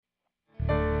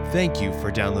Thank you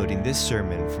for downloading this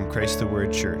sermon from Christ the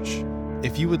Word Church.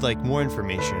 If you would like more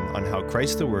information on how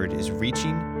Christ the Word is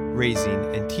reaching, raising,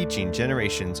 and teaching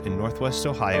generations in Northwest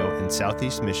Ohio and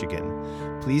Southeast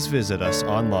Michigan, please visit us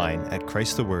online at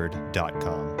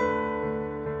christtheword.com.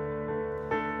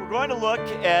 We're going to look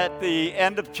at the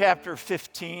end of chapter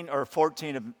 15 or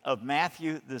 14 of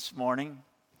Matthew this morning.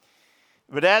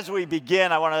 But as we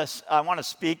begin, I want to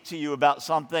speak to you about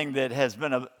something that has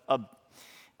been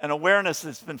an awareness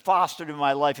that's been fostered in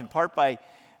my life, in part by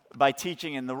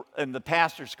teaching in the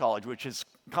pastor's college, which has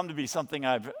come to be something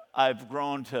I've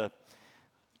grown to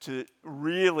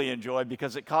really enjoy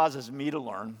because it causes me to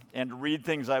learn and to read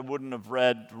things I wouldn't have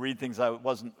read, to read things I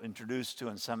wasn't introduced to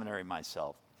in seminary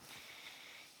myself.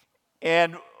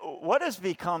 And what has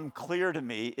become clear to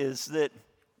me is that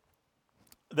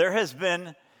there has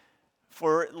been,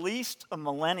 for at least a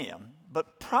millennium,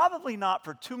 but probably not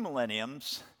for two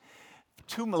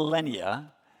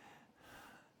millennia,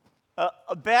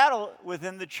 a battle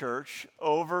within the church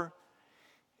over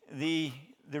the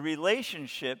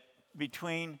relationship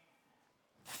between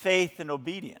faith and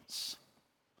obedience.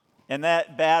 And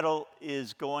that battle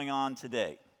is going on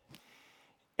today.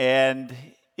 And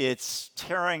it's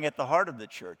tearing at the heart of the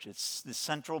church. It's the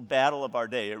central battle of our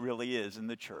day. It really is in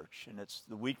the church. And it's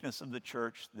the weakness of the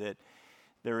church that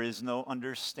there is no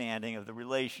understanding of the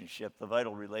relationship, the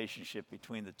vital relationship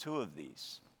between the two of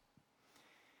these.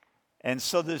 And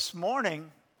so this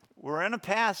morning, we're in a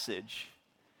passage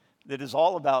that is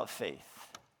all about faith.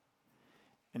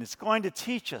 And it's going to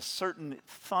teach us certain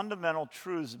fundamental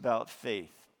truths about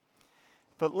faith.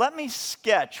 But let me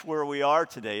sketch where we are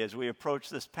today as we approach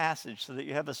this passage so that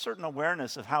you have a certain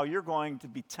awareness of how you're going to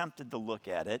be tempted to look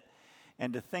at it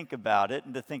and to think about it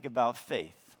and to think about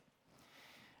faith.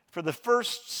 For the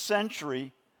first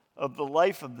century of the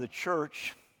life of the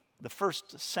church, the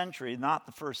first century, not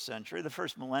the first century, the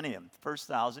first millennium, the first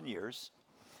 1,000 years,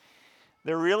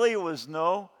 there was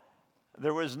no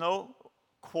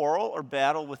quarrel or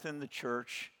battle within the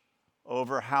church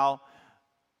over how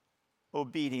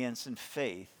obedience and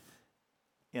faith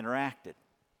interacted.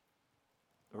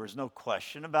 There was no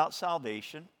question about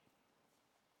salvation.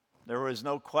 There was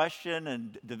no question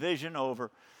and division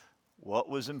over what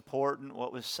was important,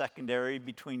 what was secondary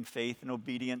between faith and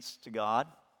obedience to God.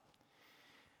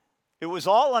 It was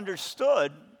all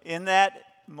understood in that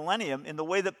millennium in the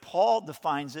way that Paul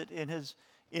defines it in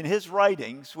his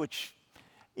writings, which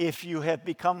if you have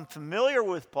become familiar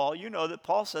with Paul, you know that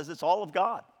Paul says it's all of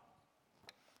God.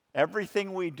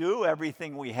 Everything we do,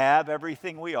 everything we have,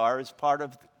 everything we are is part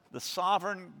of the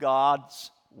sovereign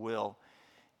God's will.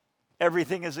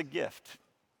 Everything is a gift.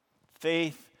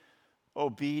 Faith,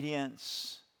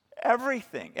 obedience,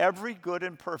 everything, every good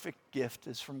and perfect gift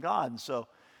is from God. And so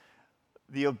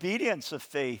the obedience of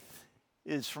faith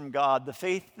is from God. The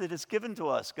faith that is given to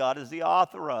us, God is the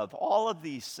author of. All of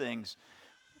these things,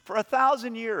 for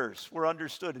 1,000 years, were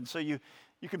understood. And so you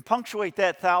can punctuate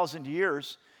that 1,000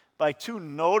 years by two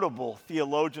notable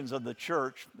theologians of the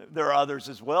church. There are others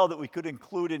as well that we could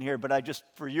include in here, but I just,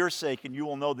 for your sake, and you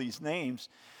will know these names,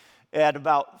 at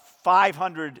about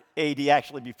 500 AD,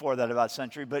 actually before that about a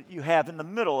century, but you have in the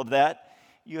middle of that,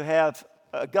 you have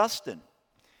Augustine.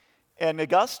 And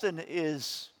Augustine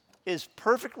is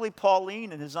perfectly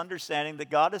Pauline in his understanding that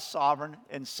God is sovereign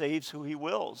and saves who he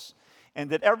wills. And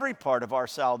that every part of our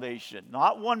salvation,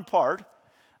 not one part,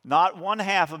 not one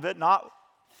half of it, not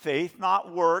faith,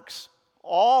 not works,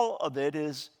 all of it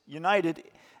is united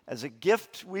as a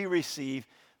gift we receive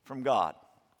from God.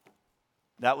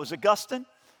 That was Augustine.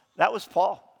 That was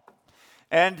Paul.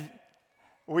 And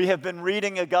we have been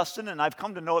reading Augustine, and I've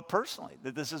come to know it personally,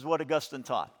 that this is what Augustine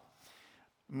taught.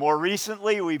 More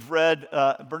recently, we've read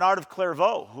Bernard of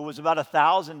Clairvaux, who was about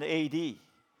 1,000 AD,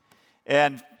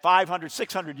 and 500,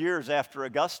 600 years after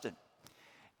Augustine.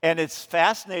 And it's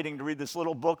fascinating to read this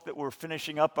little book that we're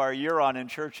finishing up our year on in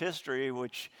church history,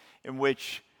 in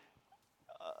which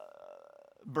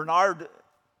Bernard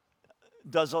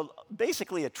does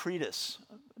basically a treatise,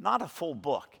 not a full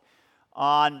book,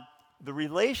 on the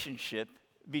relationship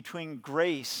between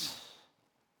grace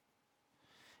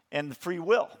and the free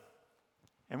will.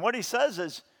 And what he says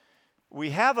is, we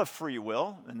have a free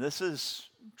will, and this is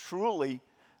truly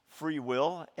free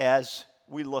will as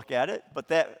we look at it, but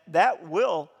that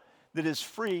will that is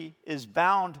free is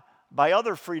bound by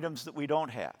other freedoms that we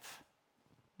don't have.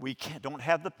 We don't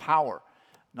have the power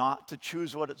not to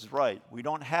choose what is right. We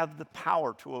don't have the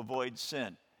power to avoid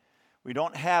sin. We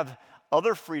don't have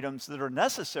other freedoms that are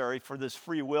necessary for this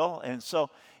free will. And so,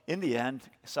 in the end,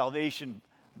 salvation,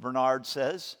 Bernard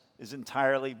says, is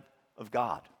entirely of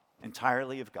God.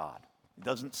 Entirely of God. It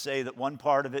doesn't say that one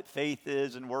part of it, faith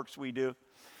is, and works we do.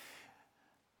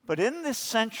 But in the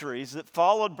centuries that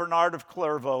followed Bernard of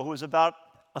Clairvaux, who was about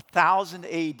 1000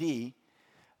 AD,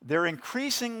 there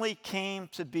increasingly came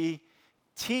to be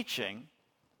teaching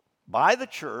by the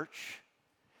church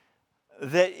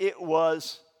that it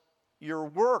was your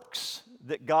works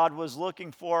that God was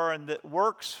looking for, and that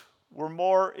works were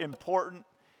more important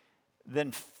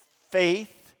than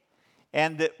faith,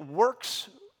 and that works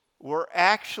were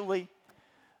actually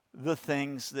the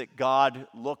things that God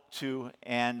looked to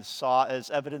and saw as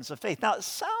evidence of faith. Now, it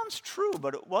sounds true,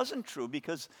 but it wasn't true,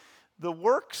 because the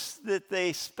works that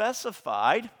they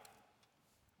specified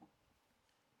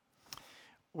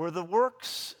were the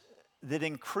works that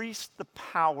increased the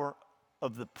power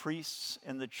of the priests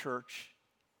in the church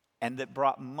and that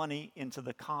brought money into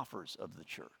the coffers of the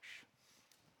church.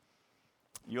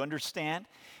 You understand?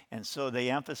 And so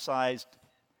they emphasized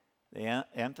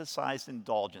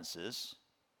indulgences,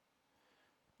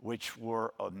 which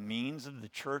were a means of the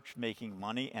church making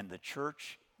money and the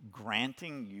church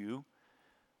granting you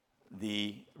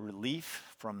the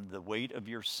relief from the weight of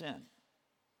your sin.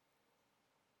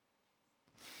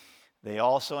 They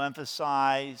also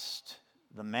emphasized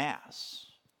the Mass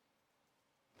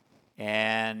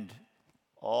and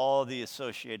all the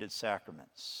associated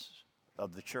sacraments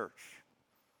of the church,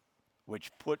 which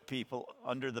put people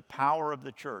under the power of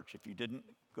the church. If you didn't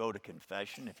go to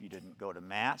confession, if you didn't go to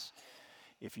Mass,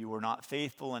 if you were not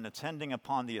faithful in attending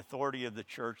upon the authority of the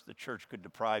church could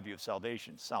deprive you of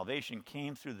salvation. Salvation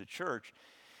came through the church,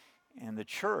 and the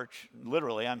church,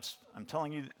 literally, I'm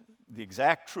telling you the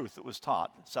exact truth that was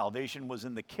taught. Salvation was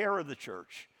in the care of the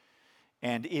church,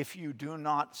 and if you do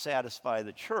not satisfy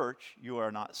the church, you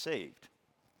are not saved.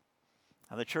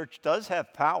 Now, the church does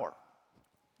have power.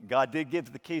 God did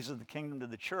give the keys of the kingdom to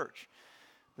the church,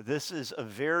 but this is a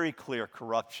very clear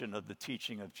corruption of the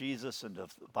teaching of Jesus and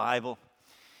of the Bible.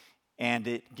 And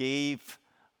it gave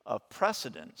a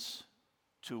precedence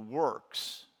to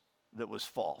works that was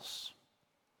false.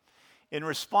 In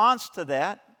response to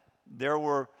that, there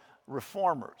were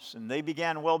reformers, and they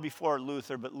began well before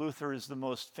Luther, but Luther is the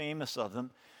most famous of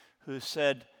them, who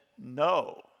said,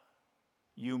 no,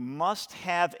 you must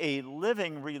have a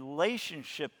living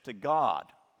relationship to God.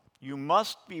 You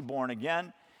must be born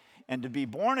again, and to be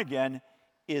born again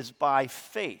is by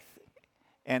faith.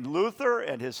 And Luther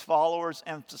and his followers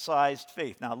emphasized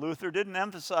faith. Now, Luther didn't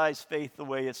emphasize faith the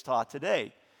way it's taught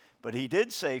today, but he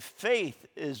did say faith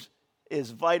is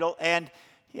vital, and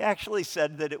he actually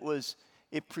said that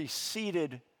it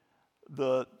preceded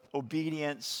the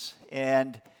obedience,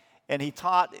 and he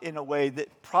taught in a way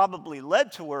that probably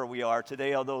led to where we are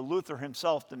today, although Luther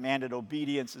himself demanded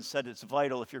obedience and said it's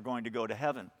vital if you're going to go to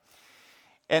heaven.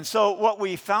 And so what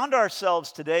we found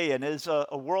ourselves today in is a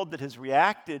world that has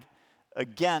reacted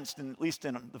against, and at least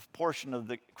in the portion of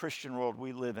the Christian world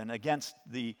we live in, against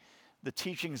the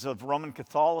teachings of Roman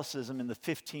Catholicism in the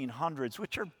 1500s,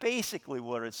 which are basically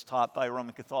what is taught by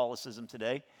Roman Catholicism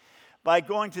today, by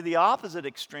going to the opposite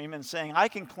extreme and saying, I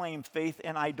can claim faith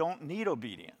and I don't need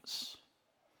obedience.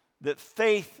 That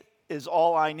faith is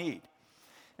all I need.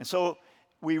 And so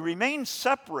we remain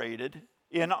separated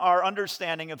in our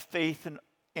understanding of faith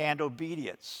and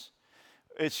obedience.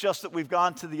 It's just that we've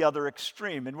gone to the other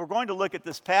extreme. And we're going to look at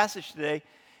this passage today,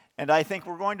 and I think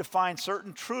we're going to find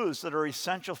certain truths that are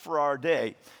essential for our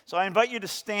day. So I invite you to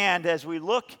stand as we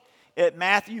look at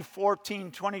Matthew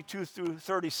 14, 22 through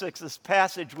 36, this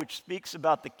passage which speaks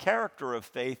about the character of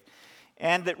faith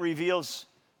and that reveals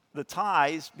the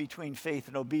ties between faith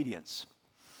and obedience.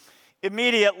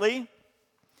 Immediately,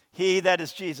 he, that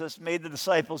is Jesus, made the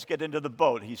disciples get into the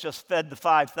boat. He's just fed the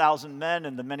 5,000 men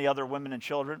and the many other women and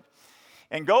children,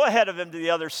 and go ahead of him to the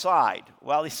other side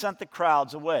while he sent the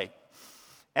crowds away.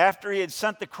 After he had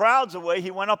sent the crowds away,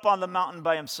 he went up on the mountain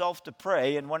by himself to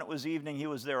pray, and when it was evening, he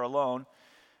was there alone.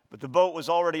 But the boat was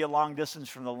already a long distance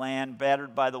from the land,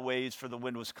 battered by the waves, for the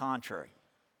wind was contrary.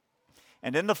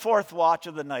 And in the fourth watch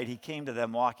of the night, he came to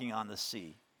them walking on the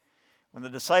sea. When the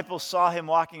disciples saw him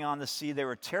walking on the sea, they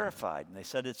were terrified, and they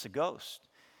said, it's a ghost.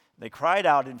 They cried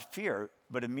out in fear,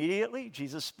 but immediately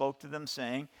Jesus spoke to them,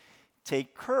 saying,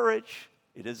 take courage,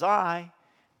 it is I,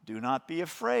 do not be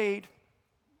afraid.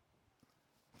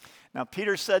 Now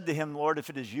Peter said to him, Lord, if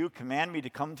it is you, command me to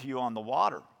come to you on the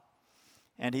water.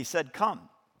 And he said, come.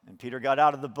 And Peter got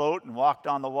out of the boat and walked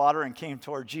on the water and came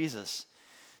toward Jesus.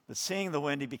 But seeing the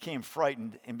wind, he became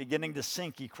frightened, and beginning to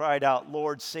sink, he cried out,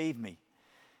 Lord, save me.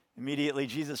 Immediately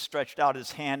Jesus stretched out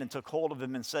his hand and took hold of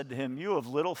him and said to him, you of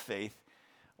little faith,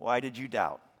 why did you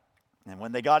doubt? And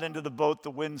when they got into the boat,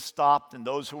 the wind stopped, and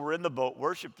those who were in the boat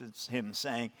worshiped him,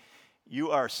 saying,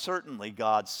 you are certainly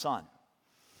God's Son.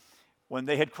 When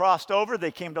they had crossed over,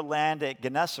 they came to land at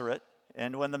Gennesaret,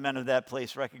 And when the men of that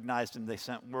place recognized him, they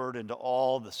sent word into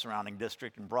all the surrounding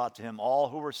district and brought to him all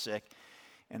who were sick.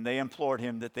 And they implored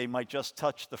him that they might just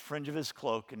touch the fringe of his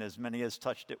cloak, and as many as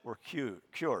touched it were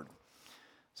cured.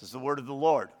 This is the word of the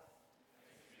Lord.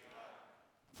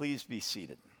 Please be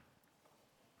seated.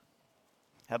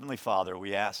 Heavenly Father,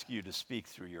 we ask you to speak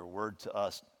through your word to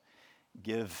us.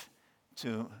 Give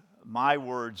to my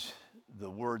words the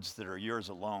words that are yours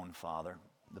alone, Father,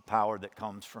 the power that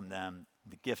comes from them,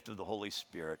 the gift of the Holy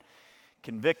Spirit.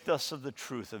 Convict us of the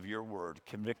truth of your word.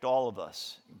 Convict all of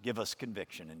us. Give us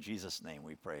conviction. In Jesus' name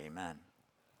we pray, amen.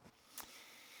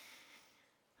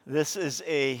 This is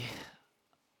a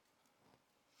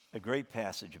great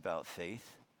passage about faith,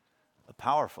 a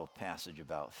powerful passage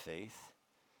about faith.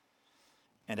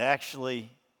 And actually,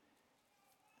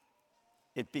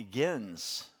 it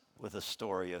begins with a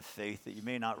story of faith that you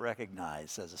may not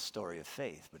recognize as a story of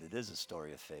faith, but it is a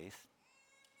story of faith.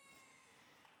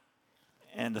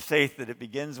 And the faith that it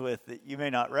begins with that you may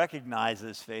not recognize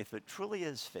as faith, but truly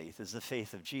is faith, is the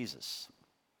faith of Jesus.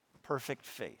 Perfect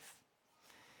faith.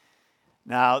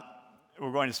 Now,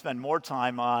 we're going to spend more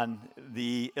time on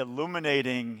the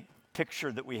illuminating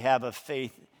picture that we have of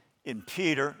faith in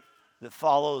Peter that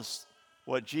follows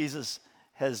what Jesus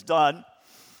has done.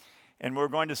 And we're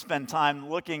going to spend time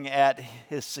looking at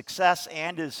his success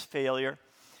and his failure.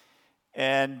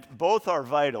 And both are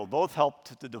vital. Both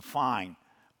help to define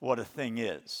what a thing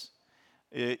is.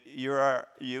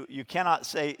 You cannot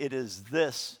say it is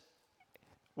this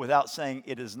without saying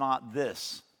it is not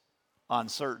this on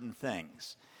certain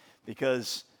things,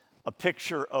 because a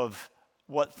picture of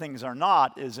what things are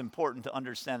not is important to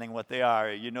understanding what they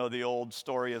are. You know the old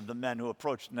story of the men who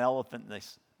approached an elephant, and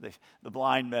the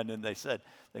blind men, and they said,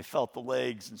 they felt the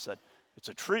legs and said, it's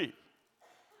a tree.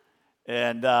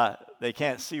 And they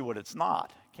can't see what it's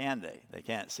not, can they? They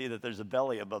can't see that there's a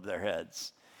belly above their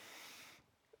heads.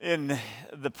 In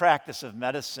the practice of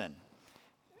medicine,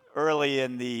 early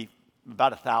in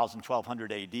about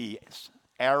 1200 AD,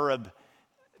 Arab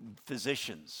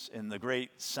physicians in the great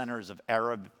centers of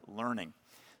Arab learning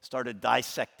started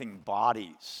dissecting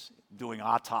bodies, doing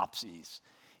autopsies.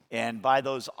 And by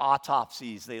those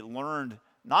autopsies, they learned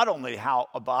not only how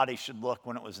a body should look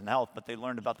when it was in health, but they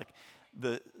learned about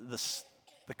the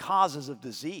causes of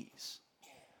disease.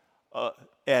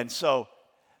 And so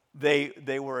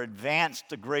they were advanced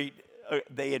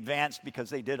they advanced because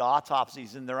they did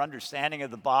autopsies in their understanding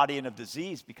of the body and of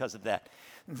disease because of that.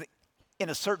 In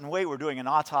a certain way, we're doing an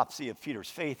autopsy of Peter's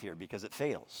faith here because it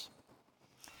fails.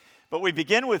 But we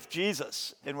begin with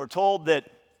Jesus, and we're told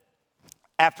that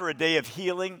after a day of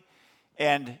healing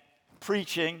and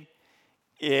preaching,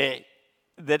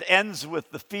 that ends with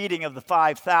the feeding of the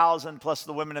 5,000 plus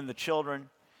the women and the children,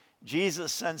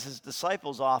 Jesus sends his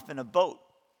disciples off in a boat.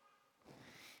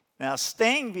 Now,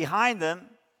 staying behind them,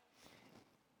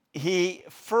 he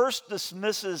first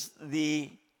dismisses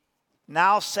the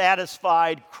now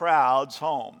satisfied crowds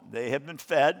home. They have been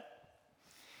fed.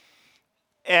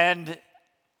 And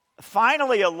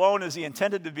finally alone as he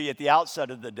intended to be at the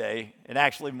outset of the day, and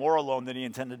actually more alone than he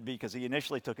intended to be because he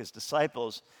initially took his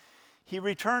disciples, he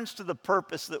returns to the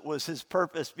purpose that was his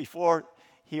purpose before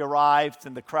he arrived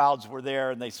and the crowds were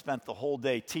there and they spent the whole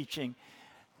day teaching,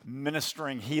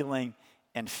 ministering, healing,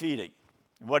 and feeding.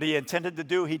 What he intended to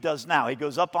do, he does now. He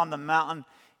goes up on the mountain,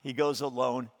 he goes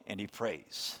alone, and he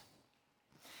prays.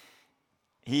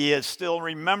 He is still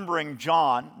remembering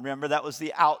John. Remember, that was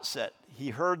the outset. He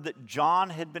heard that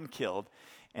John had been killed,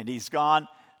 and he's gone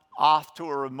off to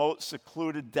a remote,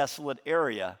 secluded, desolate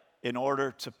area in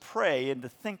order to pray and to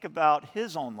think about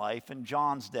his own life and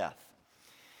John's death.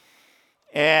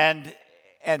 And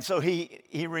so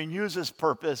he renews his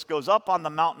purpose, goes up on the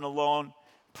mountain alone,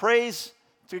 prays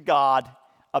to God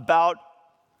about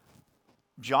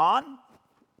John,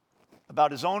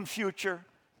 about his own future.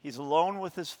 He's alone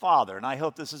with his Father. And I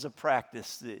hope this is a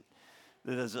practice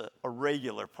that is a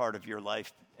regular part of your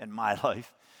life and my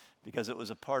life, because it was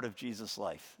a part of Jesus'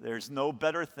 life. There's no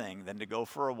better thing than to go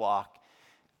for a walk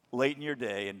late in your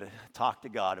day and to talk to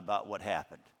God about what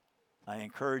happened. I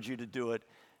encourage you to do it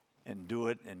and do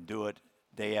it and do it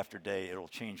day after day. It'll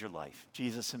change your life.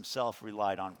 Jesus himself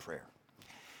relied on prayer.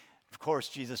 Of course,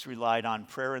 Jesus relied on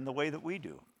prayer in the way that we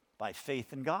do, by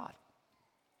faith in God.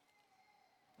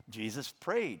 Jesus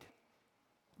prayed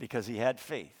because he had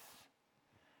faith.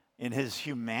 In his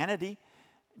humanity,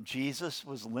 Jesus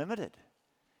was limited.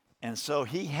 And so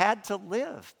he had to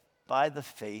live by the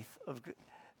faith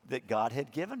that God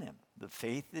had given him, the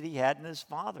faith that he had in his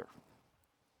Father.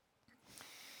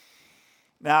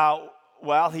 Now,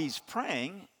 while he's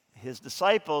praying, his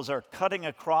disciples are cutting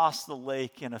across the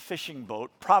lake in a fishing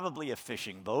boat, probably a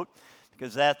fishing boat,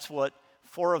 because that's what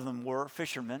 4 of them were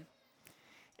fishermen.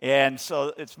 And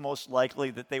so it's most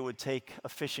likely that they would take a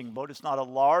fishing boat. It's not a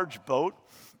large boat.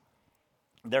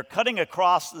 They're cutting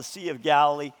across the Sea of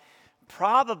Galilee,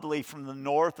 probably from the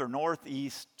north or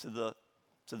northeast to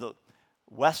the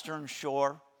western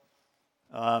shore,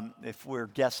 if we're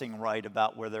guessing right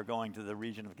about where they're going, to the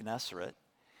region of Gennesaret.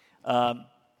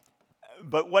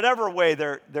 But whatever way,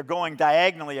 they're going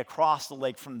diagonally across the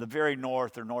lake from the very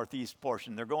north or northeast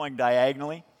portion. They're going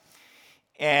diagonally.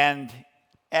 And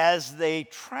as they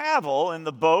travel in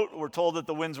the boat, we're told that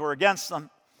the winds were against them.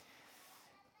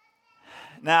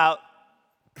 Now,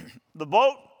 the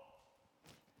boat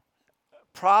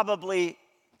probably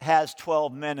has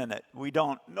 12 men in it. We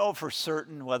don't know for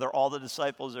certain whether all the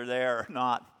disciples are there or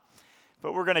not.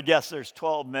 But we're going to guess there's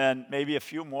 12 men, maybe a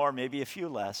few more, maybe a few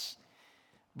less.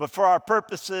 But for our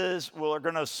purposes, we're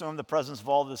going to assume the presence of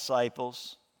all the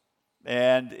disciples.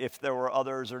 And if there were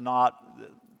others or not,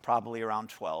 probably around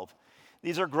 12.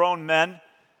 These are grown men.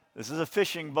 This is a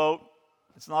fishing boat.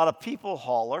 It's not a people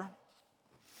hauler.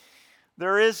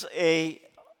 There is a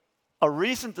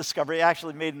recent discovery,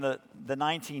 actually made in the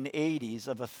 1980s,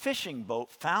 of a fishing boat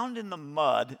found in the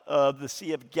mud of the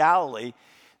Sea of Galilee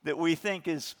that we think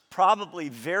is probably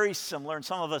very similar, and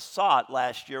some of us saw it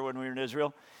last year when we were in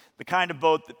Israel, the kind of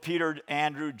boat that Peter,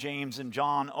 Andrew, James, and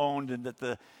John owned, and that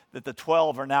the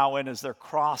 12 are now in as they're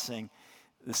crossing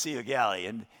the Sea of Galilee.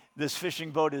 And this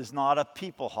fishing boat is not a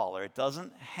people hauler. It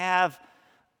doesn't have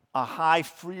a high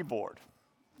freeboard.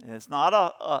 And it's not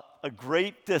a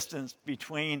great distance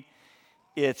between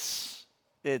its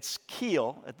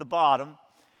keel at the bottom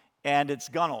and its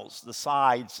gunnels, the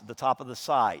sides, the top of the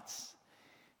sides.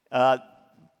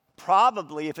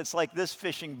 Probably, if it's like this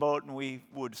fishing boat, and we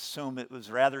would assume it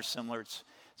was rather similar, it's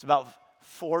about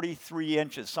 43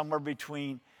 inches, somewhere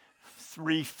between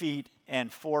 3 feet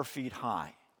and 4 feet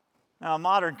high. Now, a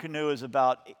modern canoe is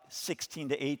about 16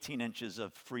 to 18 inches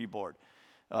of freeboard,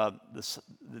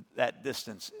 that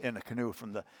distance in a canoe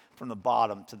from the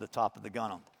bottom to the top of the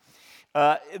gunnel.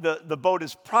 The boat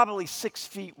is probably 6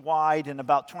 feet wide and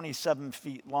about 27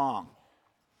 feet long,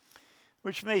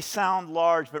 which may sound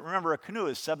large, but remember, a canoe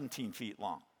is 17 feet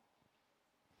long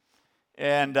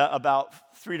and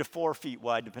about 3 to 4 feet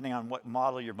wide, depending on what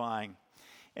model you're buying.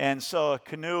 And so a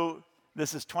canoe,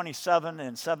 this is 27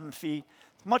 and 7 feet,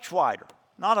 much wider,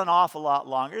 not an awful lot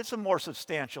longer. It's a more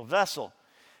substantial vessel,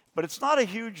 but it's not a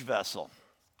huge vessel.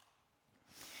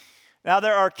 Now,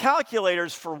 there are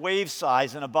calculators for wave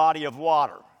size in a body of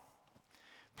water.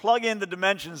 Plug in the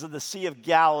dimensions of the Sea of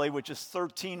Galilee, which is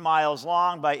 13 miles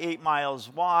long by 8 miles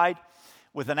wide,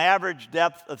 with an average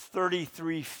depth of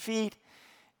 33 feet,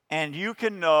 and you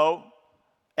can know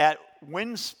at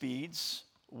wind speeds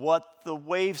what the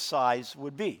wave size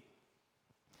would be.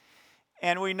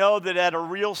 And we know that at a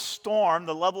real storm,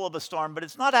 the level of a storm, but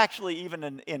it's not actually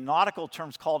even in nautical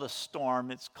terms called a storm,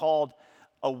 it's called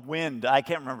a wind. I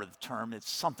can't remember the term. It's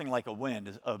something like a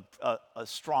wind, a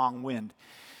strong wind.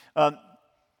 That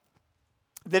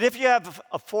if you have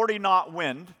a 40-knot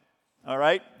wind, all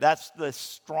right, that's the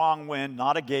strong wind,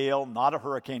 not a gale, not a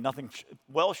hurricane, nothing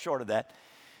well short of that.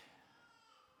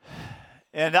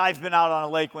 And I've been out on a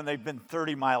lake when they've been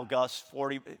 30-mile gusts,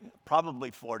 40,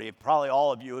 probably 40. Probably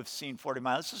all of you have seen 40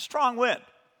 miles. It's a strong wind.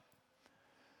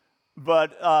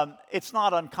 But it's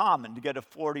not uncommon to get a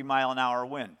 40-mile-an-hour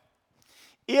wind.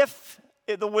 If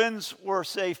the winds were,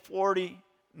 say, 40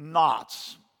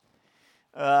 knots,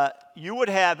 you would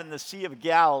have in the Sea of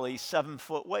Galilee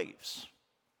 7-foot waves.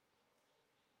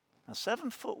 Now,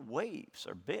 7-foot waves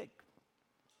are big.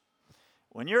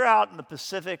 When you're out in the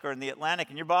Pacific or in the Atlantic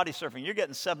and you're body surfing, you're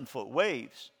getting 7-foot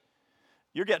waves.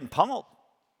 You're getting pummeled.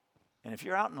 And if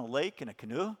you're out in a lake in a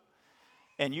canoe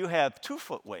and you have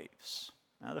 2-foot waves,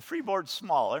 now the freeboard's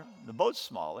smaller, the boat's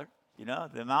smaller, you know,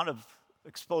 the amount of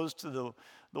exposed to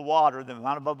the water, the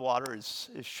amount above water is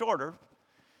shorter.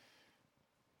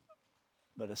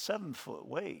 But a 7-foot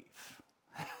wave,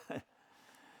 a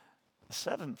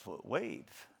 7-foot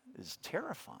wave is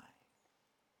terrifying.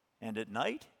 And at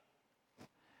night,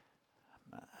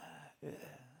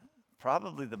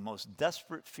 probably the most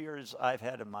desperate fears I've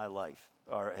had in my life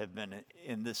have been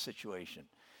in this situation.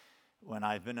 When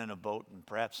I've been in a boat, and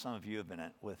perhaps some of you have been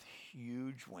in, with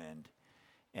huge wind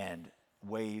and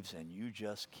waves, and you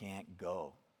just can't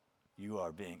go. You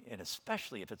are being, and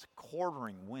especially if it's a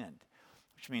quartering wind,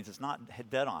 which means it's not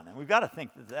dead on. And we've got to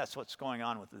think that that's what's going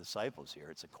on with the disciples here.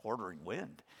 It's a quartering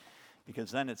wind,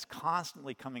 because then it's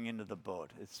constantly coming into the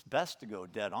boat. It's best to go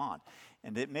dead on.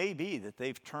 And it may be that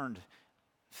they've turned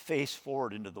face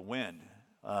forward into the wind.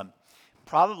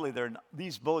 Probably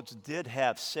these boats did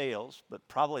have sails, but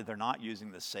probably they're not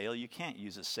using the sail. You can't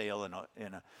use a sail in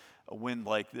a wind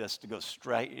like this to go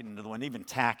straight into the wind. Even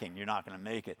tacking, you're not going to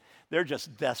make it. They're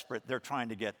just desperate. They're trying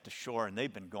to get to shore, and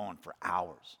they've been going for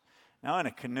hours. Now, in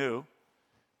a canoe,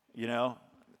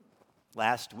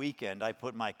 last weekend I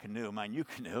put my new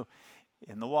canoe,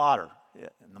 in the water,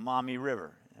 in the Maumee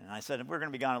River. And I said, we're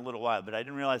going to be gone a little while, but I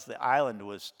didn't realize the island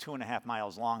was 2.5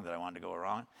 miles long that I wanted to go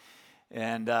around.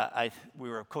 And we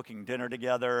were cooking dinner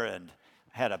together and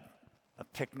had a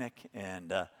picnic,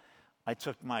 and I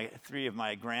took 3 of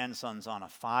my grandsons on a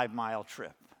 5-mile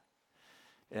trip.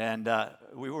 And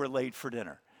we were late for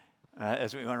dinner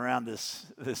as we went around this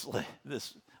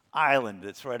island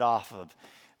that's right off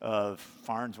of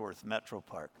Farnsworth Metro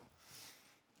Park.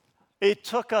 It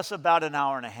took us about an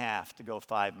hour and a half to go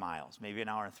 5 miles, maybe an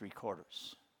hour and 3/4.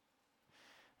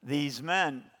 These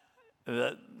men,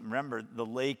 remember, the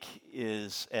lake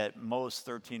is at most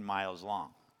 13 miles long.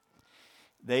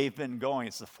 They've been going,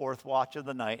 it's the 4th watch of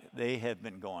the night, they have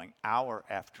been going hour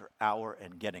after hour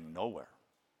and getting nowhere.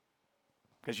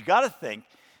 Because you got to think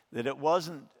that it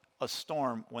wasn't a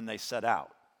storm when they set out,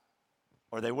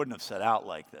 or they wouldn't have set out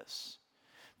like this.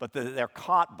 But they're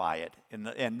caught by it,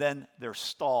 and then they're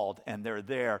stalled, and they're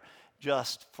there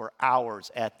just for hours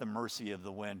at the mercy of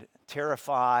the wind,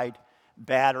 terrified,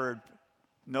 battered,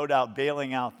 no doubt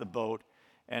bailing out the boat,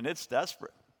 and it's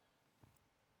desperate.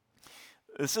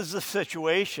 This is the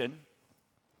situation,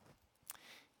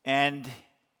 and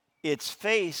it's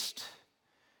faced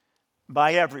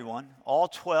by everyone, all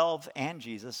 12 and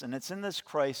Jesus, and it's in this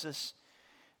crisis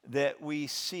that we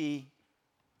see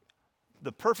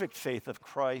the perfect faith of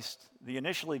Christ, the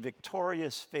initially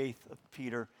victorious faith of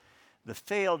Peter, the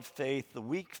failed faith, the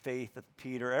weak faith of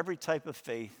Peter, every type of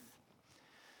faith.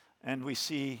 And we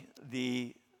see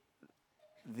the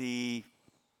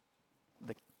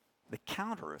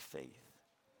counter of faith,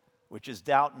 which is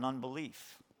doubt and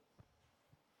unbelief.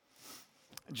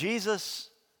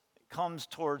 Jesus comes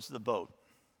towards the boat.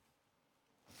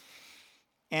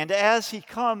 And as he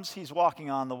comes, he's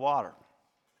walking on the water.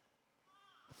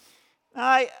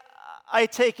 I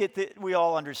take it that we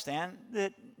all understand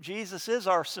that Jesus is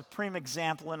our supreme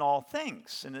example in all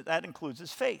things, and that includes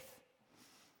his faith.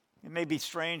 It may be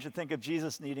strange to think of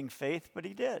Jesus needing faith, but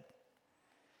he did.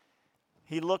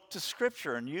 He looked to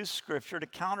Scripture and used Scripture to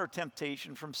counter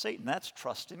temptation from Satan. That's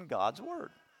trust in God's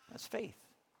word. That's faith.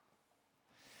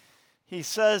 He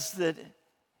says that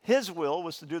his will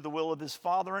was to do the will of his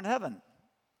Father in heaven.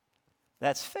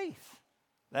 That's faith.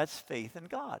 That's faith in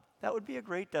God. That would be a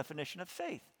great definition of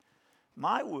faith.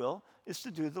 My will is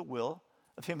to do the will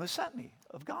of him who sent me,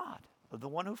 of God, of the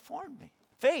one who formed me.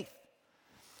 Faith.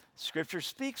 Scripture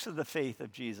speaks of the faith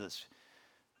of Jesus.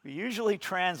 We usually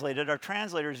translate it, our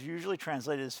translators usually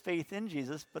translate it as faith in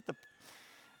Jesus, but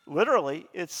literally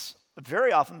it's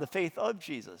very often the faith of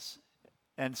Jesus.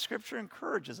 And Scripture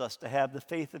encourages us to have the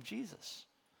faith of Jesus.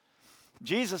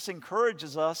 Jesus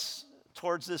encourages us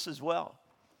towards this as well.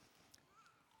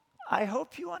 I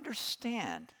hope you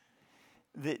understand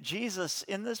that Jesus,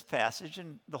 in this passage,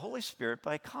 and the Holy Spirit,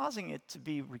 by causing it to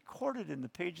be recorded in the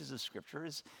pages of Scripture,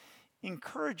 is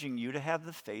encouraging you to have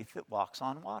the faith that walks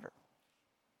on water.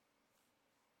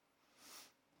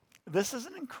 This is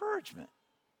an encouragement.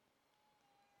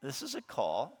 This is a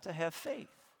call to have faith.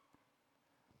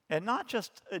 And not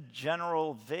just a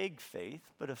general, vague faith,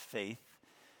 but a faith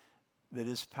that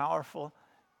is powerful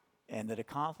and that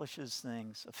accomplishes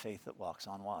things, a faith that walks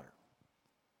on water.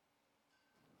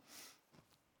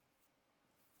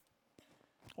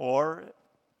 Or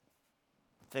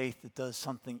faith that does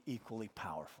something equally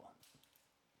powerful,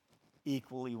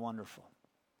 equally wonderful.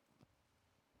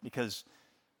 Because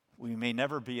we may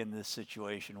never be in this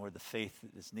situation where the faith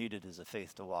that is needed is a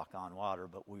faith to walk on water,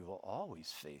 but we will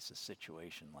always face a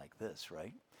situation like this,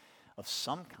 right? Of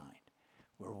some kind,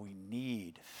 where we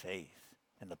need faith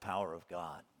in the power of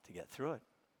God to get through it.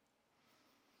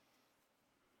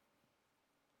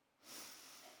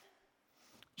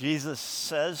 Jesus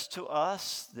says to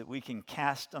us that we can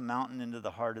cast a mountain into the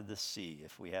heart of the sea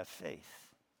if we have faith.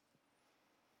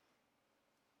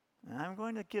 And I'm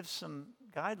going to give some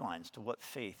guidelines to what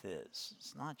faith is.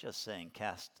 It's not just saying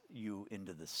cast you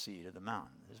into the sea, to the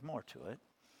mountain. There's more to it.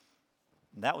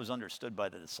 And that was understood by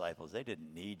the disciples. They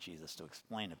didn't need Jesus to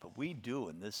explain it, but we do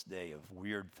in this day of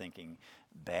weird thinking,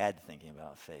 bad thinking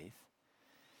about faith.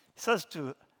 He says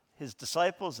to his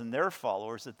disciples and their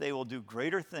followers that they will do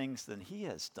greater things than he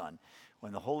has done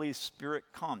when the Holy Spirit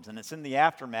comes. And it's in the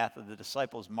aftermath of the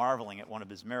disciples marveling at one of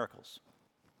his miracles.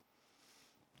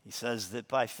 He says that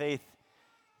by faith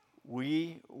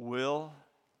we will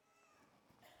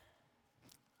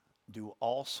do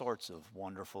all sorts of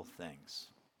wonderful things.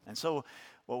 And so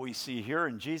what we see here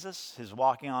in Jesus, his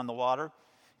walking on the water,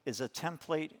 is a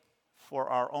template for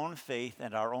our own faith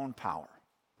and our own power.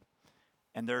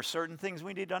 And there are certain things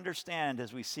we need to understand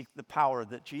as we seek the power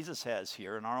that Jesus has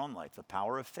here in our own life, the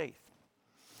power of faith.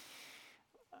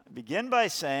 I begin by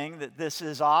saying that this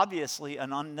is obviously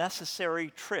an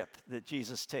unnecessary trip that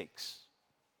Jesus takes.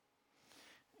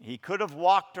 He could have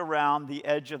walked around the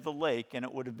edge of the lake and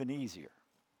it would have been easier.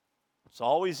 It's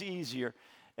always easier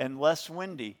and less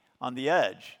windy on the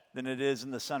edge than it is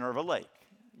in the center of a lake.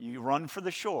 You run for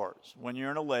the shores when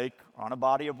you're in a lake or on a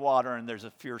body of water and there's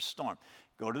a fierce storm.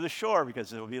 Go to the shore because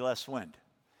there will be less wind.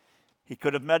 He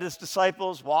could have met his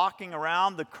disciples walking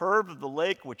around the curve of the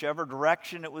lake, whichever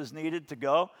direction it was needed to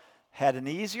go, had an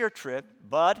easier trip,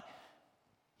 but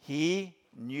he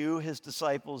knew his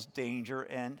disciples' danger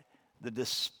and the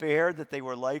despair that they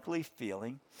were likely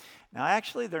feeling. Now,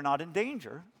 actually, they're not in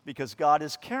danger because God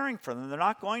is caring for them. They're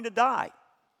not going to die.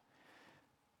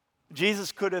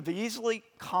 Jesus could have easily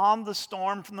calmed the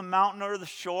storm from the mountain or the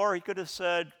shore. He could have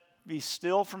said, "Be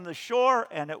still from the shore,"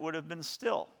 and it would have been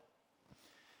still.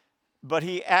 But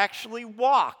he actually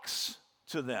walks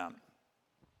to them.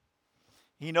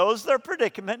 He knows their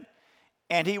predicament,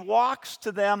 and he walks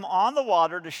to them on the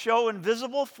water to show in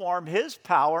visible form his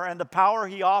power and the power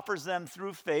he offers them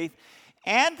through faith,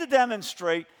 and to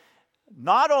demonstrate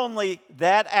not only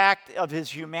that act of his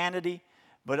humanity,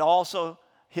 but also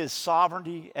his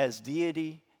sovereignty as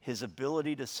deity, his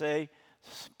ability to say,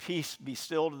 "Peace, be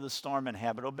still," to the storm and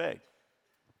have it obeyed.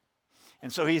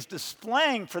 And so he's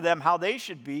displaying for them how they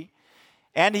should be,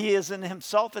 and he is in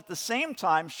himself at the same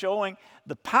time showing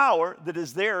the power that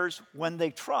is theirs when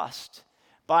they trust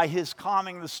by his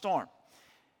calming the storm.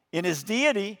 In his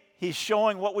deity, he's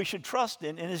showing what we should trust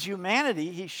in. In his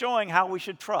humanity, he's showing how we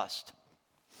should trust.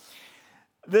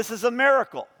 This is a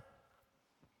miracle,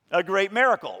 a great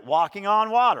miracle, walking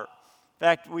on water. In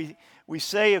fact, we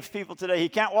say of people today, he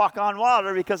can't walk on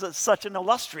water because it's such an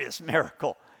illustrious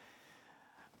miracle.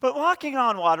 But walking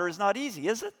on water is not easy,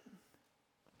 is it?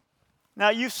 Now,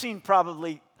 you've seen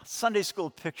probably Sunday school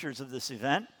pictures of this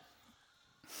event.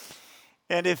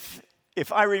 And if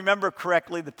I remember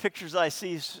correctly, the pictures I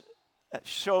see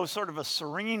show sort of a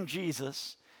serene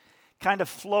Jesus kind of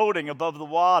floating above the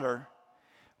water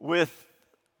with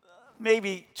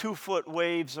maybe 2-foot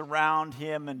waves around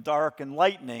him and dark and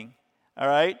lightning, all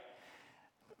right?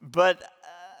 But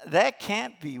that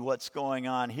can't be what's going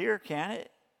on here, can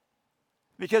it?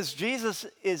 Because Jesus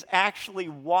is actually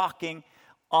walking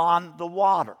on the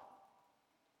water.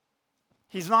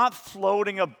 He's not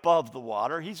floating above the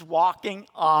water. He's walking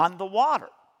on the water,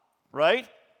 right?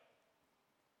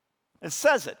 It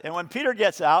says it. And when Peter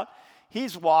gets out,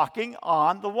 he's walking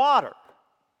on the water.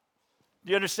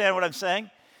 Do you understand what I'm saying?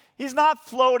 He's not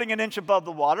floating an inch above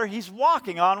the water. He's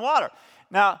walking on water.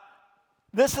 Now,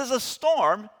 this is a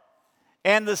storm,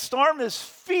 and the storm is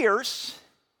fierce.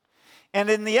 And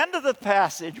in the end of the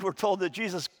passage, we're told that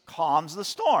Jesus calms the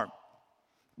storm.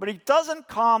 But he doesn't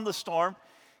calm the storm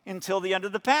until the end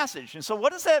of the passage. And so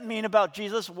what does that mean about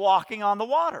Jesus walking on the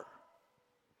water?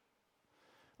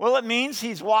 Well, it means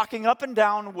he's walking up and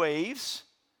down waves,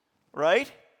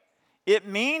 right? It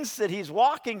means that he's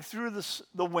walking through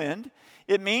the wind.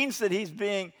 It means that he's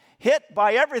being hit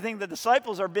by everything the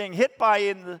disciples are being hit by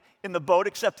in the boat,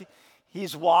 except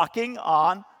he's walking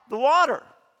on the water.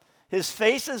 His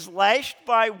face is lashed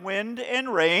by wind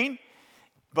and rain,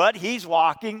 but he's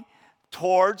walking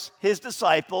towards his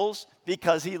disciples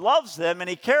because he loves them and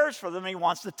he cares for them and he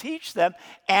wants to teach them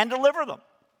and deliver them.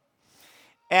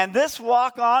 And this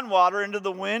walk on water into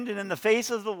the wind and in the face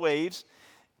of the waves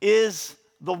is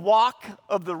the walk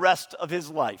of the rest of his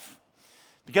life.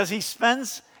 Because he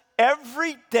spends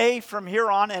every day from here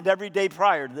on, and every day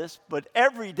prior to this, but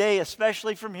every day,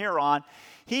 especially from here on,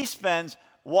 he spends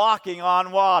walking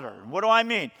on water. What do I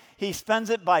mean? He spends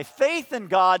it by faith in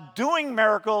God, doing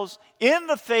miracles in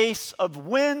the face of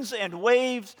winds and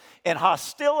waves and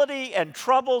hostility and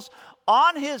troubles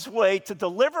on his way to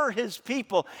deliver his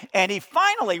people. And he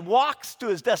finally walks to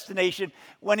his destination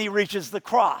when he reaches the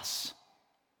cross.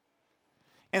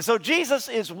 And so Jesus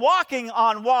is walking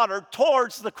on water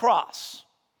towards the cross.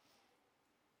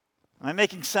 Am I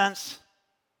making sense?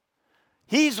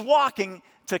 He's walking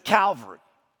to Calvary.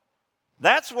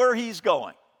 That's where he's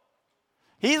going.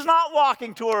 He's not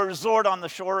walking to a resort on the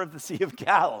shore of the Sea of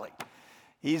Galilee.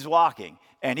 He's walking,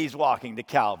 and he's walking to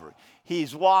Calvary.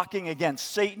 He's walking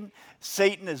against Satan.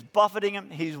 Satan is buffeting him.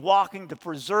 He's walking to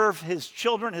preserve his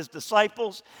children, his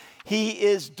disciples. He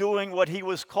is doing what he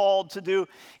was called to do,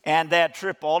 and that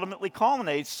trip ultimately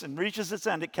culminates and reaches its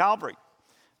end at Calvary.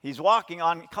 He's walking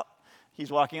on He's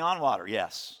walking on water,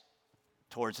 yes,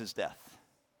 towards his death.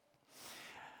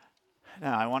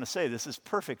 Now, I want to say this is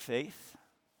perfect faith,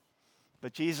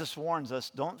 but Jesus warns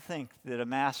us, don't think that a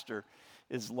master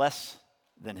is less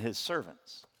than his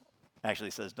servants. Actually,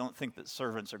 he says, don't think that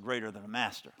servants are greater than a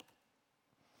master.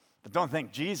 But don't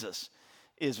think Jesus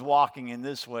is walking in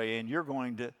this way and you're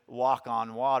going to walk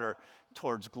on water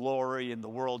towards glory and the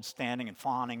world standing and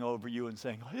fawning over you and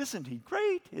saying, oh, isn't he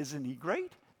great? Isn't he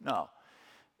great? No.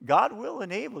 God will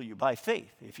enable you by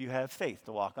faith, if you have faith,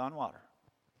 to walk on water,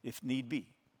 if need be,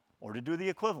 or to do the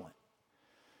equivalent.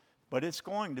 But it's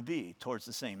going to be towards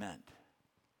the same end.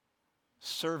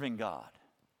 Serving God,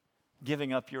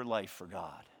 giving up your life for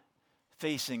God,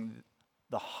 facing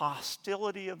the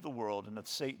hostility of the world and of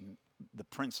Satan, the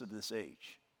prince of this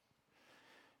age.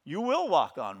 You will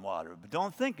walk on water, but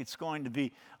don't think it's going to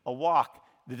be a walk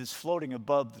that is floating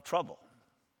above the trouble.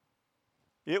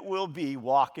 It will be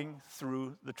walking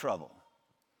through the trouble.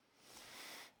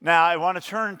 Now, I want to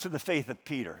turn to the faith of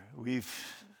Peter. We've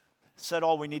said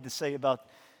all we need to say about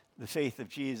the faith of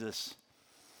Jesus.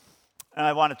 And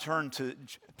I want to turn to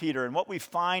Peter. And what we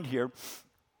find here,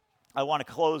 I want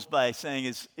to close by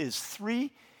saying, is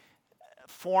three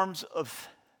forms of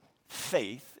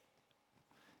faith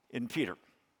in Peter.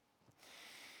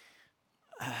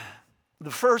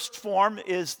 The first form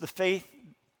is the faith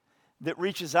that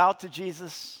reaches out to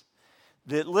Jesus,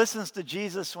 that listens to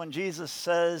Jesus when Jesus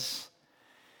says,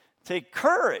 take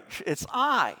courage, it's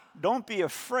I, don't be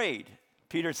afraid.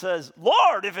 Peter says,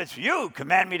 Lord, if it's you,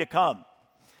 command me to come.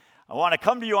 I want to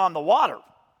come to you on the water.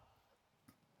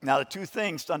 Now, the two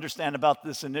things to understand about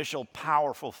this initial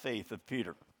powerful faith of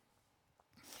Peter.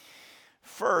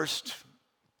 First,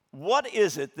 what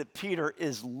is it that Peter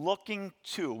is looking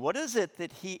to? What is it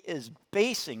that he is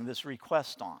basing this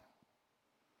request on?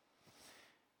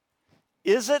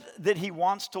 Is it that he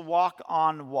wants to walk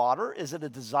on water? Is it a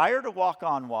desire to walk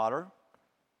on water?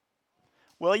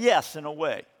 Well, yes, in a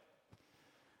way.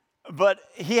 But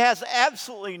he has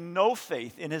absolutely no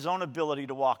faith in his own ability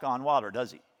to walk on water,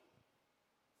 does he?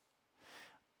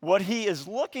 What he is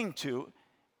looking to,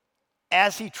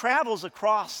 as he travels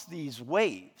across these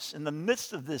waves in the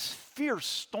midst of this fierce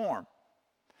storm,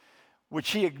 which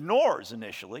he ignores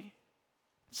initially,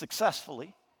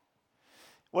 successfully,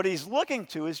 what he's looking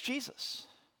to is Jesus.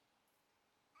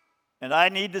 And I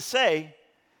need to say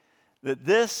that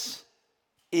this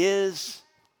is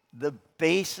the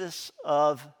basis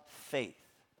of faith.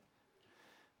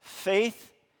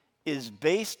 Faith is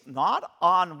based not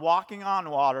on walking on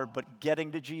water, but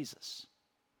getting to Jesus.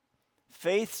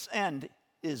 Faith's end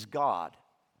is God.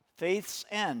 Faith's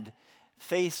end,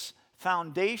 faith's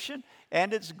foundation,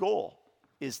 and its goal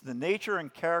is the nature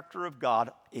and character of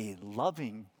God, a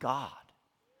loving God.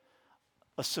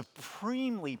 A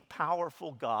supremely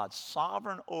powerful God,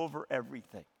 sovereign over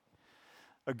everything.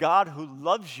 A God who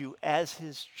loves you as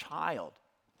his child.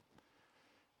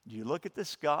 Do you look at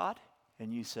this God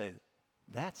and you say,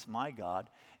 that's my God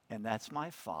and that's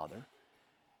my Father,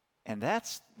 and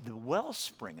that's the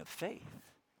wellspring of faith.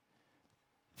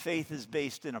 Faith is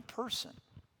based in a person.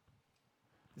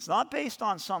 It's not based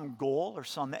on some goal or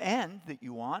some end that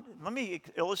you want. Let me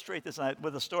illustrate this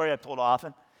with a story I've told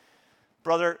often.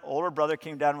 Older brother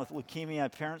came down with leukemia. My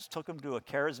parents took him to a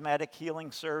charismatic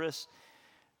healing service.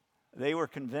 They were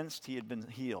convinced he had been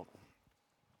healed.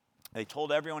 They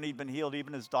told everyone he'd been healed,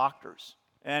 even his doctors.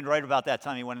 And right about that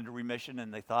time, he went into remission,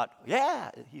 and they thought, yeah,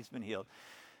 he's been healed.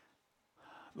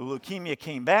 The leukemia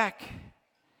came back.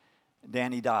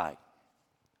 Danny died.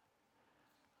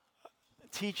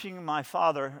 Teaching my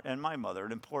father and my mother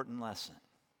an important lesson.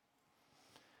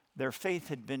 Their faith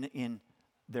had been in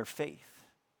their faith.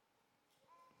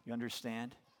 You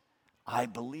understand? I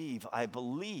believe,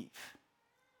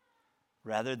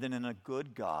 rather than in a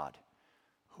good God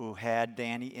who had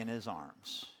Danny in his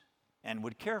arms and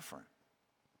would care for him.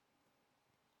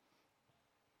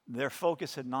 Their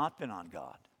focus had not been on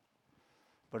God,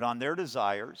 but on their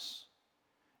desires,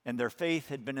 and their faith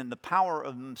had been in the power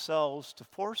of themselves to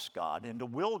force God and to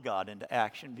will God into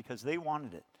action because they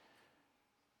wanted it.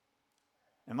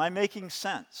 Am I making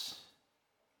sense?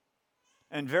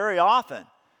 And very often,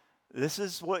 this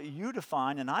is what you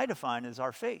define and I define as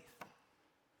our faith.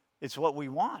 It's what we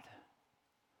want.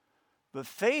 But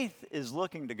faith is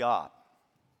looking to God.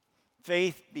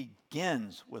 Faith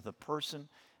begins with a person,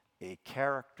 a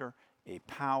character, a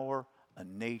power, a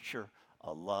nature,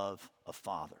 a love, a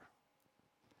father.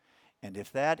 And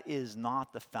if that is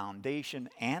not the foundation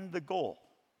and the goal,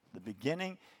 the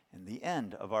beginning and the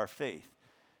end of our faith,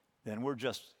 then we're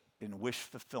just in wish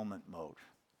fulfillment mode.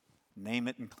 Name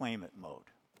it and claim it mode.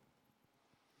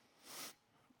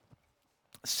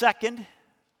 Second,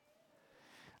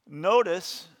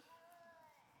 Notice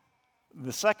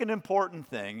the second important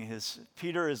thing is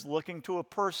Peter is looking to a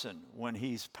person when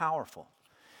he's powerful.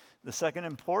 The second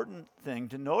important thing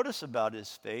to notice about his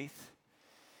faith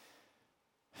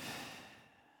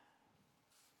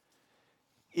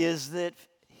is that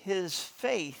his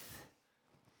faith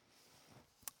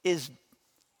is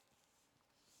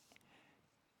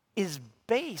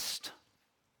based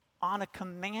on a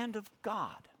command of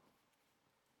God.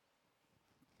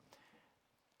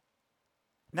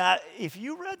 Now, if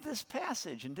you read this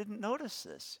passage and didn't notice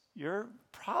this, you're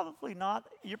probably in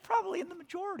the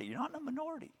majority. You're not in the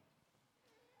minority.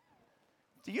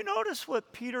 Do you notice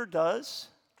what Peter does?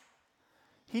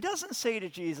 He doesn't say to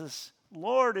Jesus,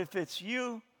 Lord, if it's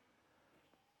you,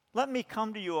 let me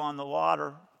come to you on the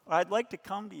water. I'd like to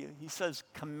come to you. He says,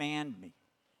 command me.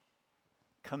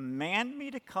 Command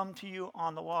me to come to you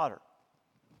on the water.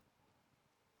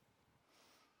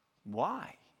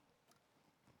 Why?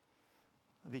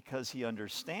 Because he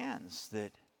understands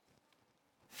that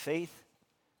faith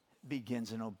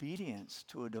begins in obedience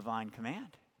to a divine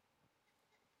command.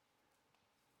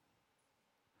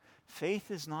 Faith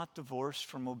is not divorced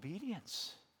from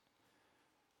obedience.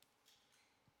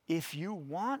 If you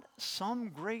want some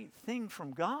great thing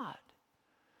from God,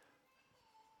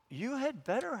 you had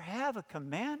better have a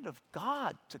command of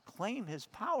God to claim his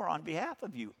power on behalf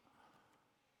of you.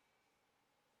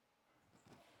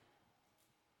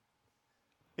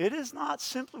 It is not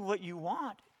simply what you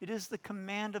want. It is the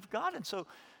command of God. And so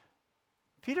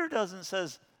Peter doesn't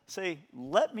say,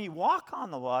 let me walk on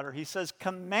the water. He says,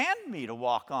 command me to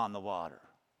walk on the water.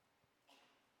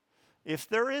 If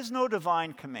there is no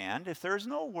divine command, if there's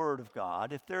no word of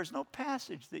God, if there's no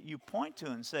passage that you point to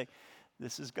and say,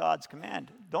 this is God's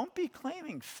command, don't be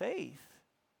claiming faith.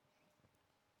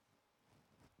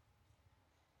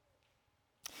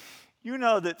 You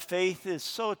know that faith is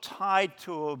so tied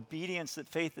to obedience that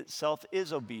faith itself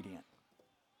is obedient.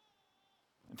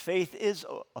 And faith is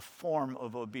a form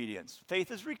of obedience. Faith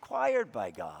is required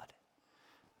by God.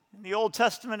 In the Old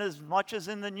Testament as much as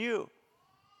in the New.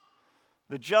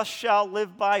 The just shall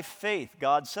live by faith.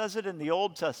 God says it in the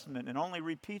Old Testament and only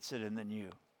repeats it in the New.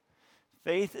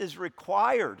 Faith is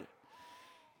required.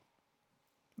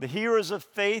 The heroes of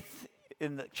faith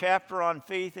in the chapter on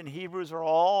faith in Hebrews are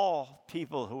all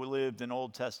people who lived in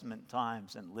Old Testament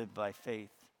times and lived by faith.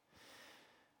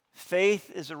 Faith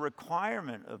is a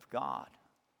requirement of God.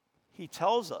 He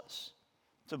tells us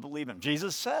to believe him.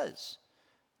 Jesus says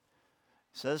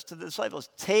to the disciples,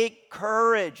 take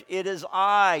courage, it is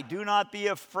I, do not be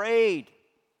afraid.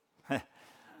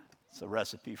 It's a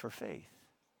recipe for faith.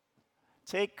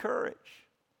 Take courage.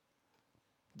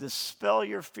 Dispel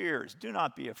your fears. Do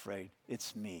not be afraid.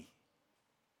 It's me.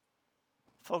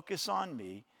 Focus on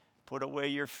me, put away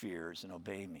your fears, and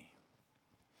obey me.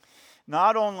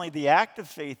 Not only the act of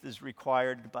faith is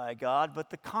required by God,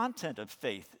 but the content of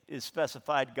faith is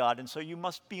specified God. And so you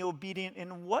must be obedient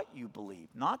in what you believe,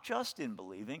 not just in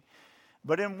believing,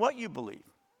 but in what you believe.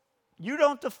 You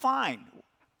don't define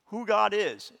who God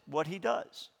is, what he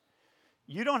does.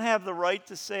 You don't have the right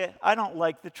to say, I don't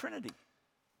like the Trinity.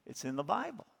 It's in the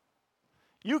Bible.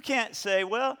 You can't say,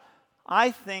 well,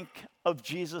 I think of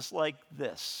Jesus like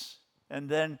this, and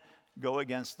then go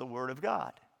against the Word of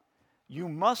God. You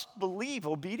must believe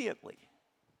obediently.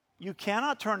 You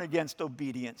cannot turn against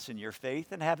obedience in your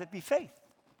faith and have it be faith.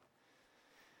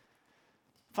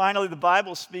 Finally, the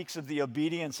Bible speaks of the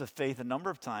obedience of faith a number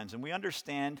of times, and we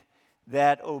understand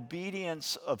that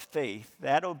obedience of faith,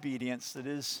 that obedience that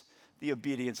is the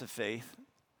obedience of faith,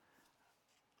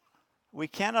 we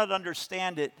cannot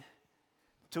understand it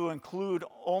to include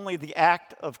only the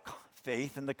act of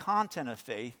faith and the content of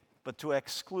faith, but to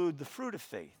exclude the fruit of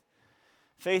faith.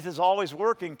 Faith is always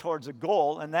working towards a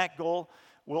goal, and that goal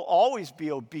will always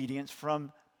be obedience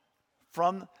from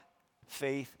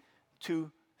faith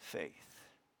to faith.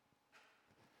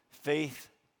 Faith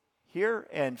here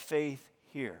and faith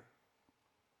here.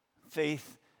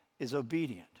 Faith is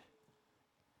obedient.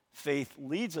 Faith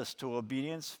leads us to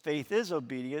obedience. Faith is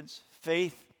obedience.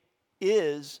 Faith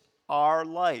is our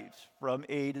lives from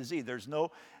A to Z. There's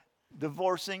no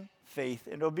divorcing faith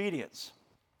and obedience.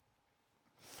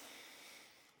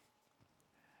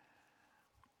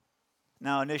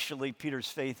 Now, initially, Peter's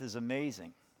faith is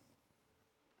amazing.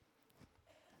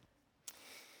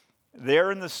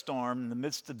 There in the storm, in the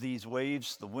midst of these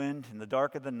waves, the wind, in the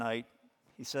dark of the night,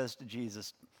 he says to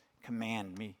Jesus,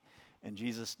 command me. And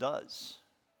Jesus does.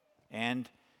 And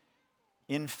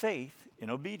in faith,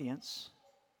 in obedience,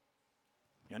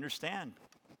 you understand,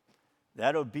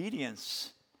 that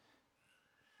obedience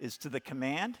is to the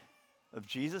command of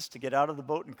Jesus to get out of the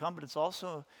boat and come, but it's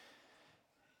also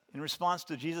In response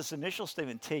to Jesus' initial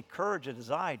statement, take courage, it is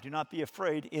I, do not be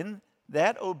afraid, in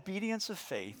that obedience of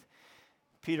faith,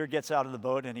 Peter gets out of the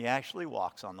boat and he actually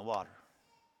walks on the water.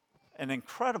 An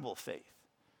incredible faith,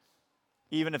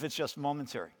 even if it's just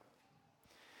momentary.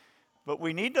 But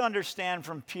we need to understand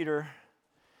from Peter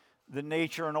the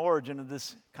nature and origin of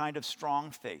this kind of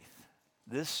strong faith.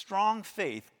 This strong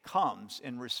faith comes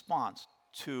in response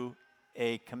to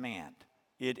a command.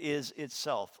 It is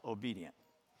itself obedient.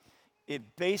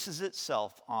 It bases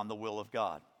itself on the will of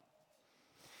God.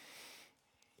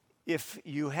 If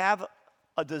you have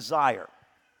a desire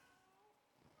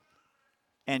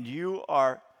and you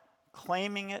are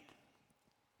claiming it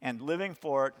and living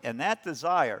for it, and that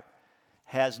desire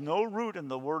has no root in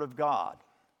the Word of God,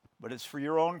 but it's for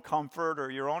your own comfort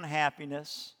or your own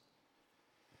happiness,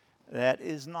 that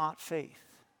is not faith.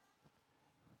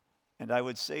 And I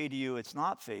would say to you, it's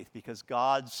not faith because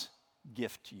God's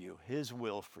gift to you, His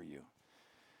will for you,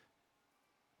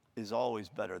 is always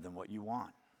better than what you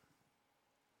want.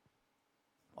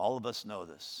 All of us know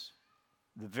this.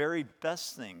 The very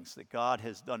best things that God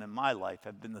has done in my life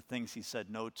have been the things He said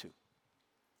no to,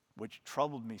 which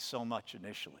troubled me so much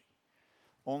initially,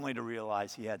 only to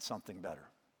realize He had something better.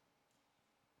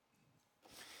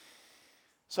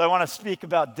 So I want to speak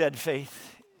about dead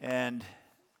faith and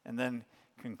then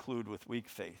conclude with weak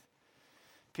faith.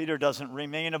 Peter doesn't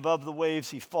remain above the waves,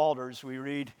 he falters. We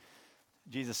read,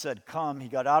 Jesus said, come. He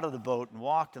got out of the boat and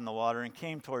walked in the water and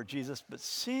came toward Jesus. But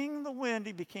seeing the wind,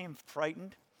 he became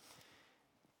frightened.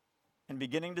 And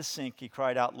beginning to sink, he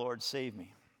cried out, Lord, save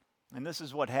me. And this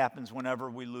is what happens whenever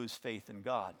we lose faith in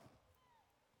God.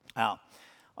 Now,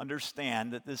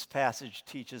 understand that this passage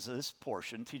teaches us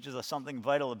something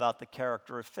vital about the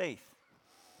character of faith.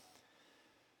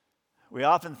 We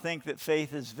often think that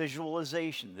faith is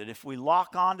visualization, that if we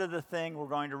lock onto the thing, we're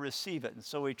going to receive it. And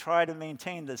so we try to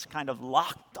maintain this kind of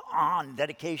locked-on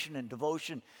dedication and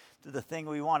devotion to the thing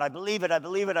we want. I believe it, I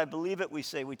believe it, I believe it, we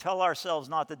say. We tell ourselves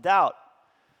not to doubt.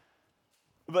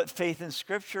 But faith in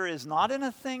Scripture is not in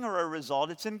a thing or a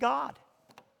result, it's in God.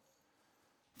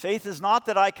 Faith is not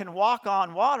that I can walk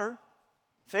on water.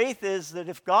 Faith is that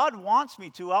if God wants me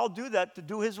to, I'll do that to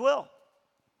do His will.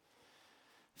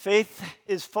 Faith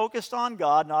is focused on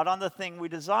God, not on the thing we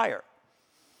desire.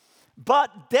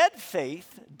 But dead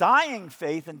faith, dying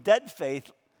faith and dead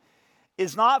faith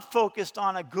is not focused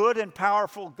on a good and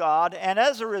powerful God, and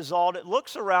as a result, it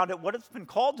looks around at what it's been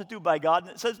called to do by God,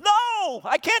 and it says, no,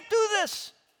 I can't do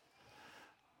this.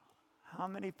 How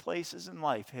many places in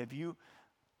life have you,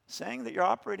 saying that you're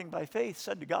operating by faith,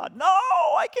 said to God, no,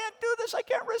 I can't do this, I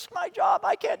can't risk my job,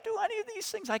 I can't do any of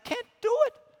these things, I can't do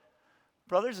it.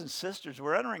 Brothers and sisters,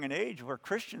 we're entering an age where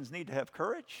Christians need to have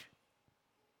courage.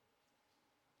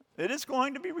 It is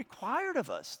going to be required of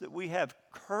us that we have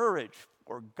courage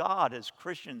for God as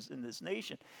Christians in this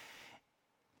nation.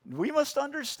 We must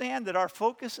understand that our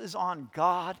focus is on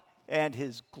God and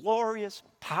His glorious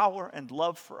power and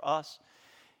love for us,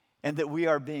 and that we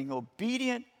are being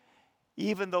obedient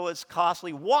even though it's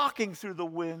costly, walking through the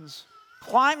winds,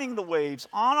 climbing the waves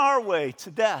on our way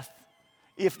to death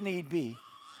if need be.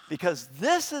 Because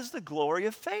this is the glory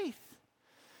of faith.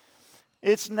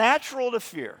 It's natural to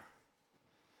fear.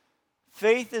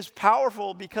 Faith is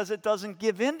powerful because it doesn't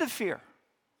give in to fear.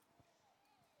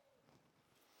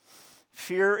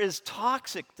 Fear is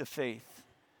toxic to faith.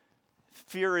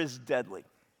 Fear is deadly.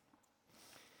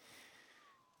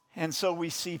 And so we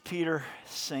see Peter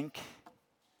sink.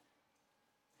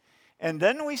 And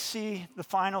then we see the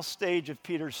final stage of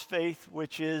Peter's faith,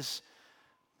 which is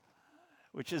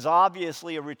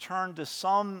obviously a return to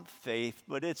some faith,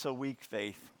 but it's a weak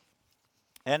faith.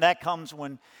 And that comes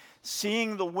when,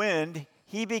 seeing the wind,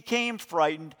 he became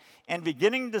frightened, and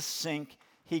beginning to sink,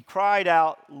 he cried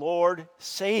out, Lord,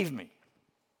 save me.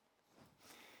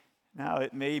 Now,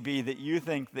 it may be that you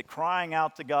think that crying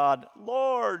out to God,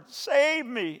 Lord, save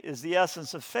me, is the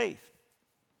essence of faith.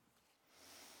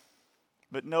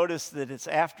 But notice that it's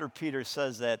after Peter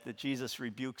says that Jesus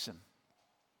rebukes him.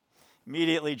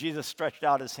 Immediately, Jesus stretched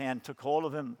out his hand, took hold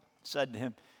of him, said to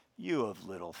him, you of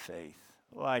little faith,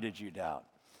 why did you doubt?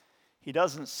 He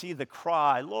doesn't see the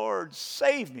cry, Lord,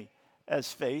 save me,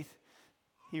 as faith.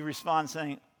 He responds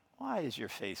saying, why is your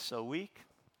faith so weak?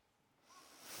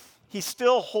 He's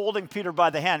still holding Peter by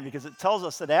the hand, because it tells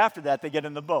us that after that they get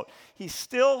in the boat. He's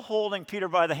still holding Peter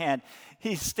by the hand.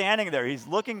 He's standing there. He's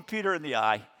looking Peter in the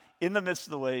eye in the midst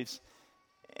of the waves,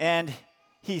 and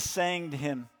he's saying to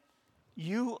him,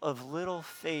 you of little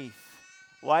faith,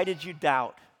 why did you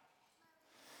doubt?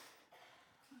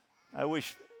 I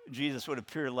wish Jesus would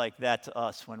appear like that to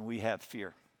us when we have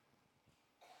fear.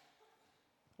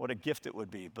 What a gift it would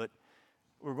be. But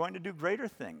we're going to do greater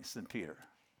things than Peter,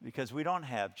 because we don't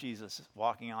have Jesus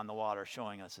walking on the water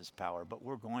showing us his power, but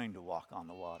we're going to walk on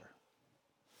the water.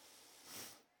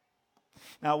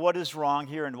 Now, what is wrong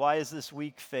here, and why is this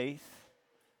weak faith?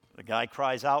 The guy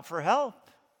cries out for help.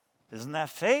 Isn't that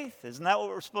faith? Isn't that what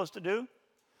we're supposed to do?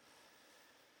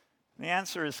 The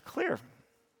answer is clear.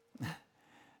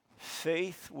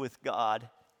 Faith with God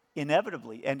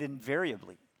inevitably and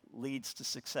invariably leads to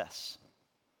success.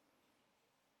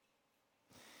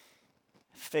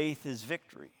 Faith is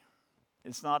victory.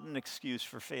 It's not an excuse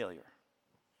for failure.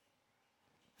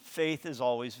 Faith is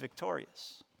always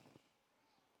victorious.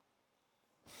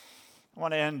 I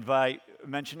want to end by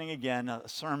mentioning again a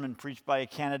sermon preached by a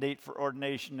candidate for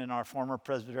ordination in our former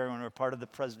presbytery when we were part of the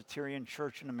Presbyterian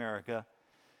Church in America.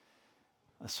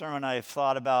 A sermon I have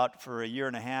thought about for a year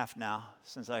and a half now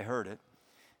since I heard it,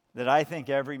 that I think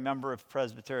every member of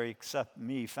Presbytery except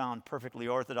me found perfectly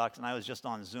orthodox, and I was just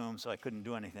on Zoom, so I couldn't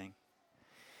do anything.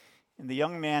 And the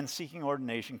young man seeking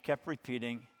ordination kept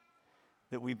repeating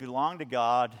that we belong to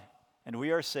God and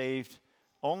we are saved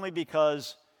only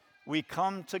because we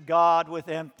come to God with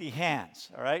empty hands,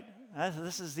 all right?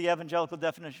 This is the evangelical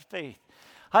definition of faith.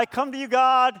 I come to you,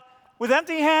 God, with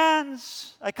empty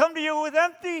hands. I come to you with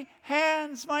empty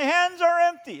hands. My hands are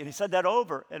empty. And he said that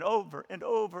over and over and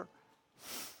over.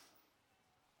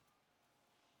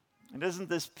 And isn't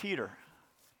this Peter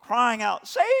crying out,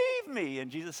 save me? And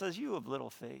Jesus says, you have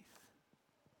little faith.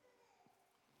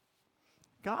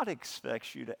 God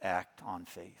expects you to act on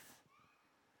faith,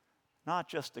 not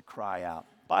just to cry out.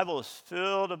 The Bible is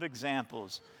filled of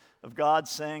examples of God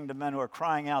saying to men who are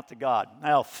crying out to God.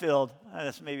 Now, filled,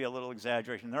 that's maybe a little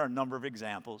exaggeration. There are a number of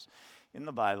examples in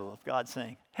the Bible of God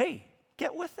saying, hey,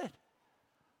 get with it.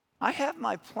 I have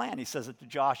my plan. He says it to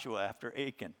Joshua after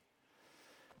Achan.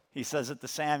 He says it to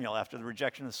Samuel after the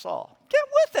rejection of Saul. Get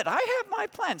with it. I have my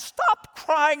plan. Stop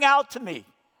crying out to me.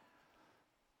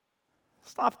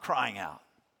 Stop crying out.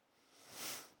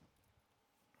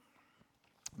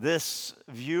 This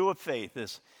view of faith,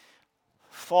 this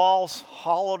false,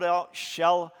 hollowed out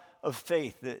shell of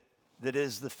faith that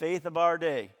is the faith of our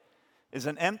day, is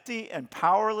an empty and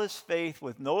powerless faith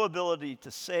with no ability to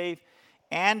save,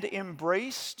 and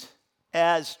embraced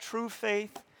as true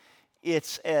faith,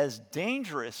 it's as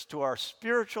dangerous to our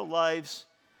spiritual lives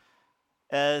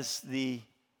as the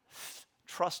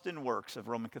trust in works of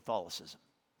Roman Catholicism.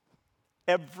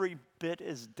 Every bit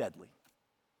as deadly.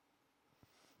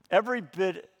 Every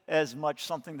bit as much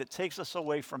something that takes us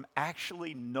away from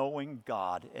actually knowing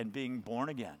God and being born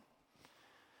again,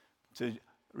 to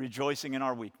rejoicing in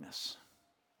our weakness.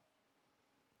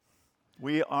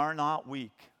 We are not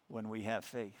weak when we have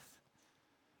faith,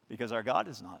 because our God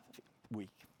is not weak.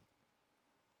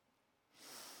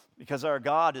 Because our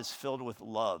God is filled with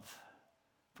love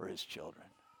for his children.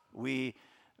 We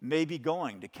may be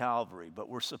going to Calvary, but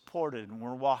we're supported and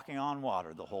we're walking on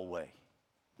water the whole way.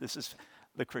 This is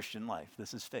the Christian life.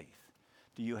 This is faith.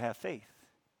 Do you have faith?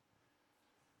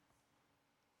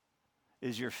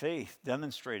 Is your faith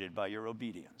demonstrated by your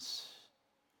obedience?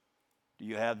 Do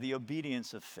you have the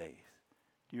obedience of faith?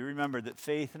 Do you remember that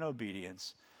faith and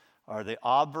obedience are the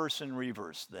obverse and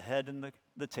reverse, the head and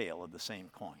the tail of the same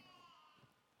coin?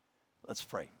 Let's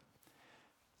pray.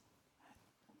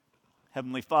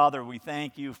 Heavenly Father, we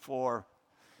thank you for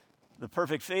the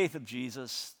perfect faith of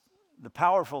Jesus, the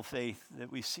powerful faith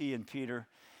that we see in Peter,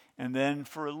 and then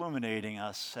for illuminating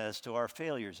us as to our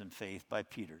failures in faith by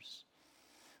Peter's.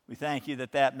 We thank you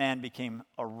that that man became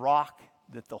a rock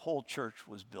that the whole church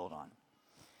was built on.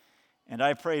 And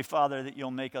I pray, Father, that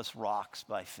you'll make us rocks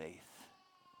by faith.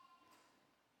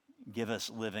 Give us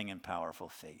living and powerful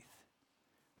faith.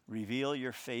 Reveal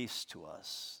your face to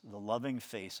us, the loving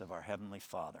face of our Heavenly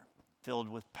Father, filled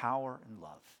with power and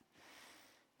love.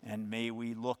 And may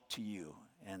we look to you,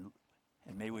 and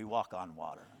may we walk on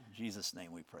water. In Jesus'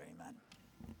 name we pray, amen.